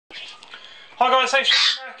Hi guys, thanks for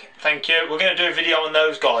coming back. Thank you. We're going to do a video on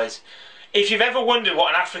those guys. If you've ever wondered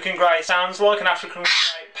what an African grey sounds like, an African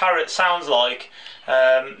grey parrot sounds like,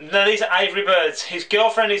 no, these are Aviary birds. His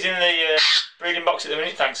girlfriend is in the breeding box at the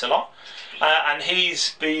minute, thanks a lot. And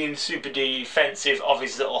he's being super defensive of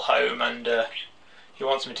his little home, and he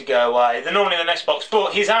wants me to go away. They're normally in the nest box,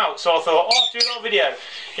 but he's out, so I thought, I'll do a little video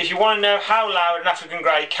if you want to know how loud an African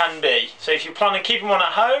grey can be. So if you plan on keeping one at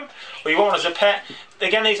home, or you want one as a pet,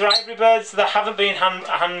 again, these are Aviary birds that haven't been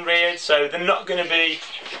hand reared, so they're not going to be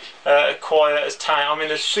quiet as tame. I mean,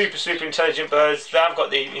 they're super intelligent birds. They've got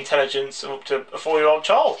the intelligence of up to a 4-year-old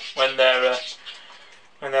child when they're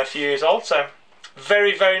a few years old. So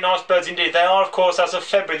very nice birds indeed. They are, of course, as of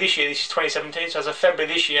February this year. This is 2017, so as of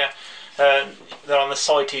February this year, they're on the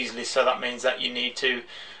CITES list. So that means that you need to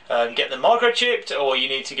get them microchipped, or you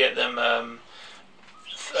need to get them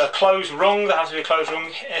closed rung. They have to be closed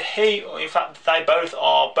rung. In fact, they both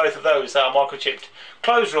of those. They are microchipped,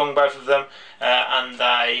 closed rung, both of them, and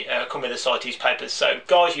they come with the CITES papers. So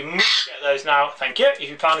guys, you must get those now. Thank you. If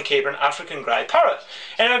you plan to keep an African grey parrot.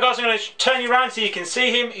 Anyway, guys, I'm going to turn you around so you can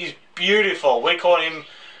see him. He's beautiful. We call him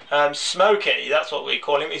Smokey. That's what we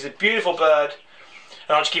call him. He's a beautiful bird,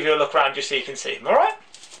 and I'll just give you a look around just so you can see him. All right.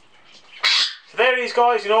 So there he is,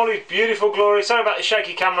 guys, in all his beautiful glory. Sorry about the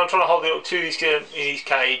shaky camera. I'm trying to hold it up to his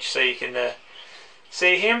cage so you can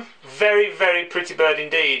see him. Very pretty bird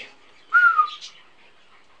indeed.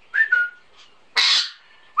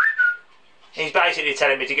 He's basically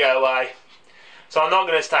telling me to go away. So I'm not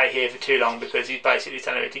going to stay here for too long because he's basically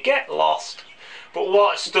telling me to get lost. But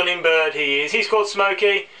what a stunning bird he is. He's called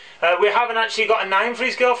Smokey. We haven't actually got a name for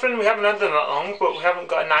his girlfriend. We haven't had them that long, but we haven't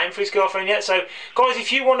got a name for his girlfriend yet. So, guys,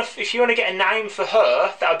 if you want to get a name for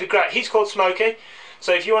her, that would be great. He's called Smokey.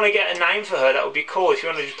 So if you want to get a name for her, that would be cool. If you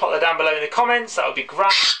want to just pop that down below in the comments, that would be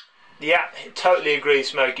great. Yeah, totally agrees.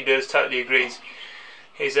 Smokey does. Totally agrees.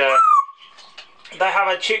 He's they have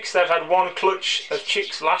had chicks. They've had one clutch of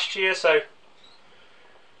chicks last year. So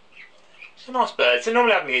they're nice birds. They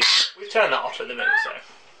normally have music. We've turned that off at the minute.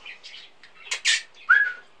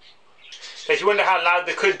 So if you wonder how loud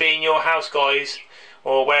they could be in your house, guys,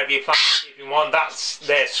 or wherever you plan on keeping one, that's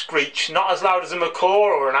their screech. Not as loud as a macaw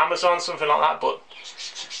or an Amazon, something like that, but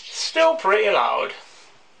still pretty loud.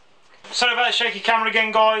 Sorry about the shaky camera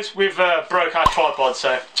again, guys. We've broke our tripod,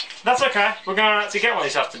 so that's okay. We're going to have to get one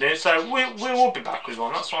this afternoon, so we will be back with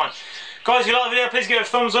one. That's fine. Guys, if you like the video, please give it a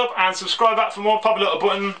thumbs up and subscribe back for more. Pop a little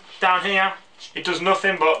button down here. It does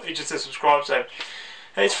nothing, but it just says subscribe, so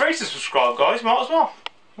it's free to subscribe, guys. Might as well.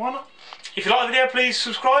 Why not? If you like the video, please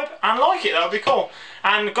subscribe and like it. That would be cool.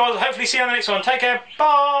 And guys, hopefully see you on the next one. Take care.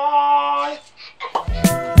 Bye.